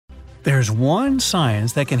There's one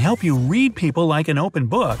science that can help you read people like an open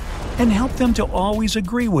book and help them to always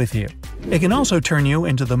agree with you. It can also turn you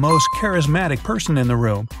into the most charismatic person in the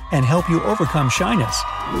room and help you overcome shyness.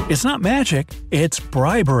 It's not magic, it's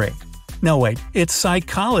bribery. No wait, it's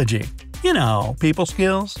psychology. You know, people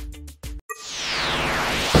skills.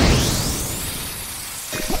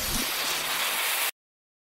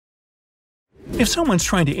 If someone's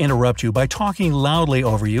trying to interrupt you by talking loudly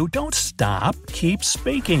over you, don't stop, keep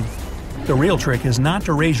speaking. The real trick is not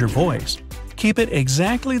to raise your voice. Keep it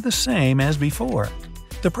exactly the same as before.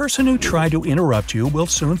 The person who tried to interrupt you will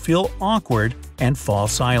soon feel awkward and fall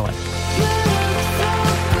silent.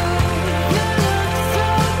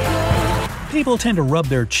 People tend to rub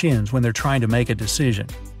their chins when they're trying to make a decision.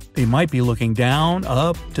 They might be looking down,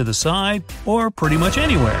 up, to the side, or pretty much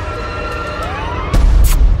anywhere.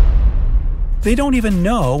 They don't even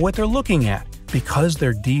know what they're looking at because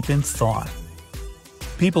they're deep in thought.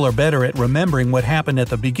 People are better at remembering what happened at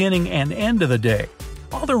the beginning and end of the day.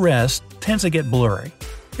 All the rest tends to get blurry.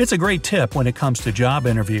 It's a great tip when it comes to job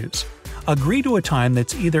interviews. Agree to a time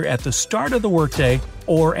that's either at the start of the workday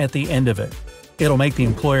or at the end of it. It'll make the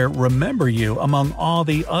employer remember you among all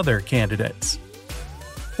the other candidates.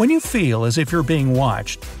 When you feel as if you're being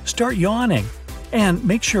watched, start yawning and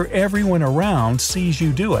make sure everyone around sees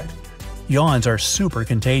you do it. Yawns are super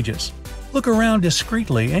contagious. Look around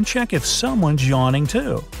discreetly and check if someone's yawning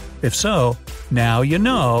too. If so, now you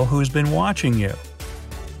know who's been watching you.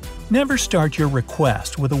 Never start your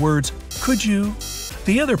request with the words, "Could you?"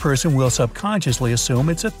 The other person will subconsciously assume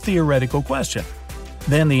it's a theoretical question.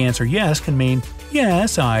 Then the answer yes can mean,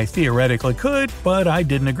 "Yes, I theoretically could, but I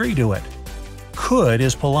didn't agree to it." Could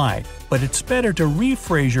is polite, but it's better to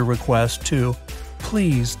rephrase your request to,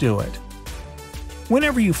 "Please do it."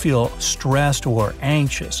 Whenever you feel stressed or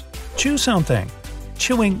anxious, chew something.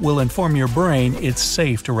 Chewing will inform your brain it's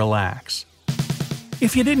safe to relax.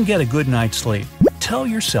 If you didn't get a good night's sleep, tell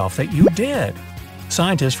yourself that you did.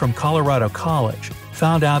 Scientists from Colorado College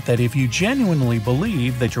found out that if you genuinely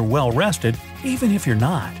believe that you're well rested, even if you're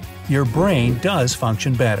not, your brain does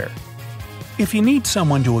function better. If you need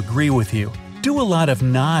someone to agree with you, do a lot of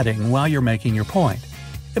nodding while you're making your point.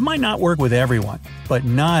 It might not work with everyone, but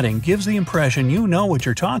nodding gives the impression you know what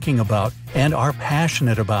you're talking about and are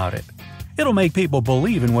passionate about it. It'll make people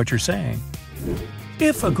believe in what you're saying.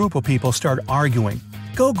 If a group of people start arguing,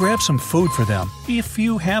 go grab some food for them if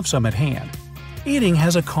you have some at hand. Eating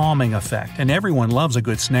has a calming effect and everyone loves a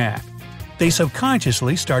good snack. They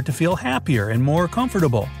subconsciously start to feel happier and more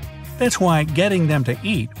comfortable. That's why getting them to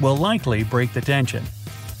eat will likely break the tension.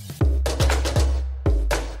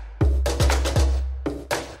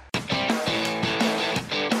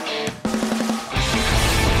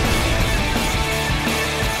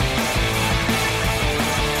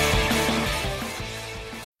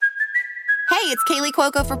 It's Kaylee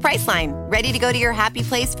Cuoco for Priceline. Ready to go to your happy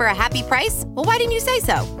place for a happy price? Well, why didn't you say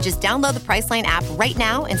so? Just download the Priceline app right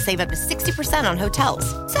now and save up to 60% on hotels.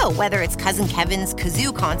 So whether it's Cousin Kevin's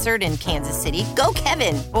Kazoo Concert in Kansas City, go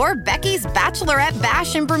Kevin, or Becky's Bachelorette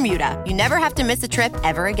Bash in Bermuda, you never have to miss a trip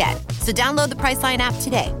ever again. So download the Priceline app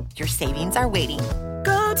today. Your savings are waiting.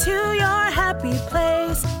 Go to your happy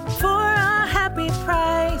place for a happy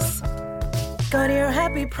price. Go to your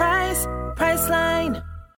happy price, Priceline.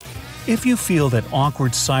 If you feel that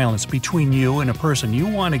awkward silence between you and a person you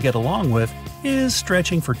want to get along with is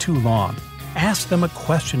stretching for too long, ask them a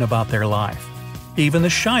question about their life. Even the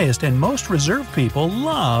shyest and most reserved people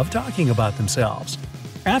love talking about themselves.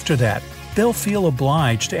 After that, they'll feel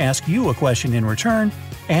obliged to ask you a question in return,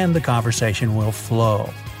 and the conversation will flow.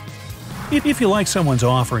 If you like someone's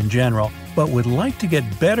offer in general, but would like to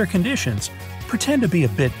get better conditions, pretend to be a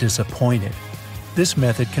bit disappointed. This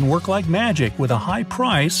method can work like magic with a high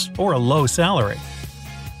price or a low salary.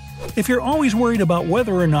 If you're always worried about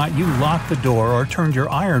whether or not you locked the door or turned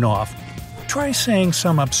your iron off, try saying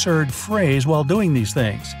some absurd phrase while doing these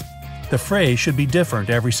things. The phrase should be different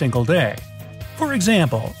every single day. For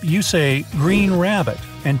example, you say "green rabbit"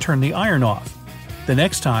 and turn the iron off. The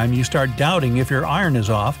next time you start doubting if your iron is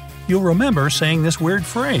off, you'll remember saying this weird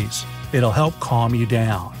phrase. It'll help calm you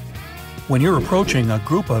down. When you're approaching a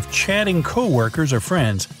group of chatting coworkers or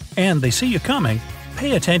friends and they see you coming,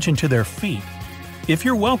 pay attention to their feet. If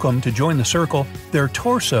you're welcome to join the circle, their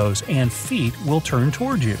torsos and feet will turn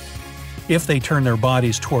toward you. If they turn their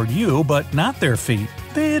bodies toward you but not their feet,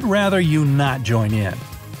 they'd rather you not join in.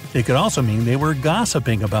 It could also mean they were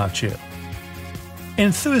gossiping about you.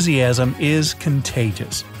 Enthusiasm is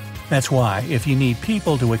contagious. That's why, if you need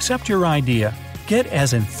people to accept your idea, get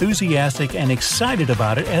as enthusiastic and excited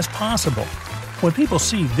about it as possible. When people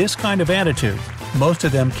see this kind of attitude, most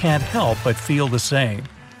of them can't help but feel the same.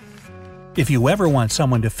 If you ever want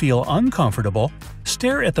someone to feel uncomfortable,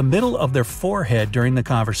 stare at the middle of their forehead during the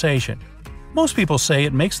conversation. Most people say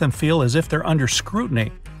it makes them feel as if they're under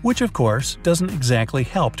scrutiny, which of course doesn't exactly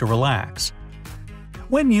help to relax.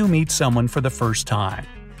 When you meet someone for the first time,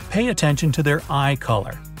 pay attention to their eye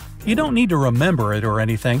color. You don't need to remember it or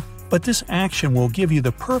anything, but this action will give you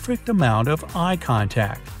the perfect amount of eye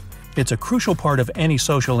contact. It's a crucial part of any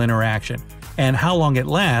social interaction, and how long it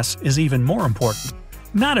lasts is even more important.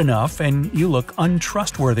 Not enough, and you look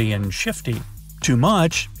untrustworthy and shifty. Too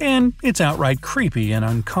much, and it's outright creepy and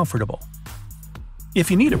uncomfortable.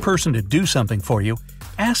 If you need a person to do something for you,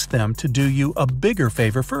 ask them to do you a bigger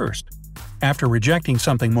favor first. After rejecting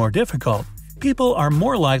something more difficult, people are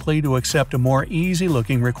more likely to accept a more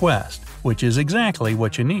easy-looking request, which is exactly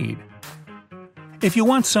what you need. If you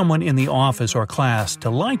want someone in the office or class to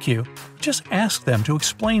like you, just ask them to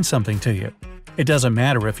explain something to you. It doesn't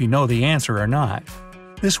matter if you know the answer or not.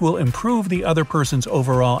 This will improve the other person's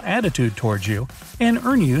overall attitude towards you and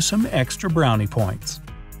earn you some extra brownie points.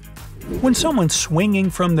 When someone's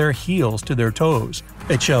swinging from their heels to their toes,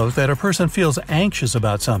 it shows that a person feels anxious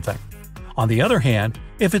about something. On the other hand,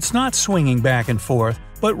 if it's not swinging back and forth,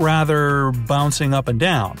 but rather bouncing up and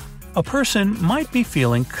down, a person might be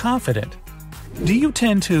feeling confident. Do you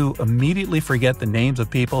tend to immediately forget the names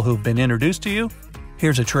of people who've been introduced to you?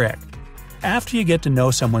 Here's a trick. After you get to know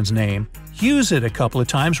someone's name, use it a couple of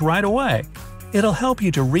times right away. It'll help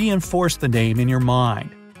you to reinforce the name in your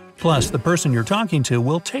mind. Plus, the person you're talking to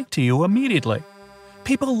will take to you immediately.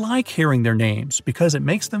 People like hearing their names because it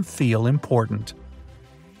makes them feel important.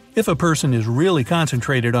 If a person is really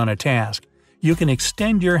concentrated on a task, you can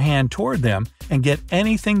extend your hand toward them and get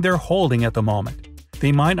anything they're holding at the moment.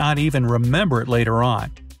 They might not even remember it later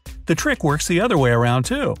on. The trick works the other way around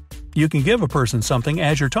too. You can give a person something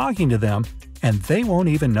as you're talking to them, and they won't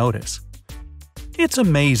even notice. It's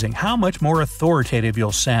amazing how much more authoritative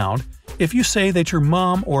you'll sound if you say that your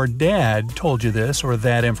mom or dad told you this or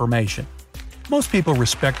that information. Most people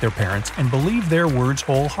respect their parents and believe their words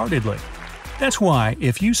wholeheartedly. That's why,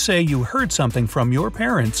 if you say you heard something from your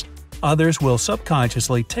parents, others will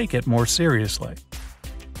subconsciously take it more seriously.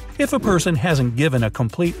 If a person hasn't given a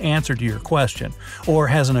complete answer to your question or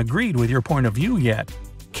hasn't agreed with your point of view yet,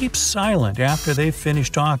 keep silent after they've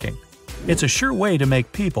finished talking. It's a sure way to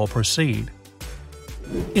make people proceed.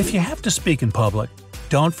 If you have to speak in public,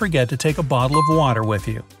 don't forget to take a bottle of water with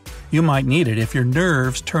you. You might need it if your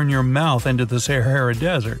nerves turn your mouth into the Sahara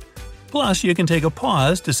Desert. Plus, you can take a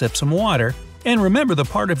pause to sip some water and remember the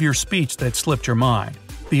part of your speech that slipped your mind.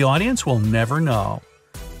 The audience will never know.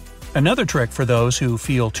 Another trick for those who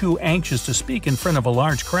feel too anxious to speak in front of a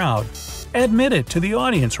large crowd, admit it to the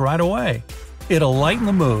audience right away. It'll lighten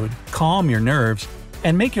the mood, calm your nerves,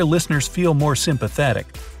 and make your listeners feel more sympathetic.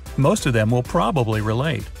 Most of them will probably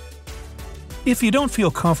relate. If you don't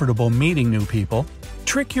feel comfortable meeting new people,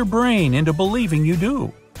 trick your brain into believing you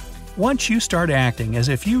do. Once you start acting as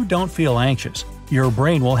if you don't feel anxious, your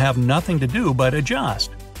brain will have nothing to do but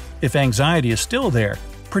adjust. If anxiety is still there,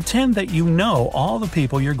 pretend that you know all the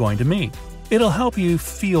people you're going to meet. It'll help you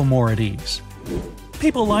feel more at ease.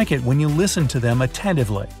 People like it when you listen to them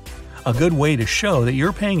attentively. A good way to show that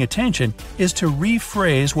you're paying attention is to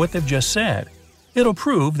rephrase what they've just said. It'll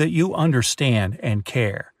prove that you understand and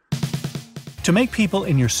care. To make people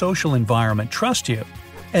in your social environment trust you,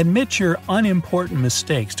 admit your unimportant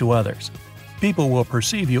mistakes to others. People will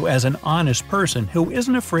perceive you as an honest person who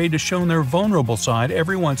isn't afraid to show their vulnerable side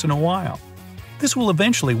every once in a while. This will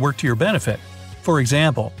eventually work to your benefit. For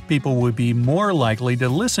example, people would be more likely to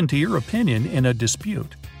listen to your opinion in a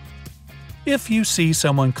dispute. If you see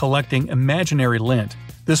someone collecting imaginary lint,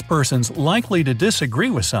 this person's likely to disagree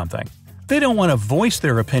with something. They don't want to voice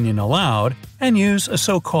their opinion aloud and use a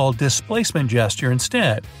so-called displacement gesture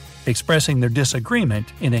instead, expressing their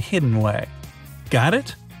disagreement in a hidden way. Got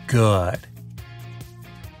it? Good.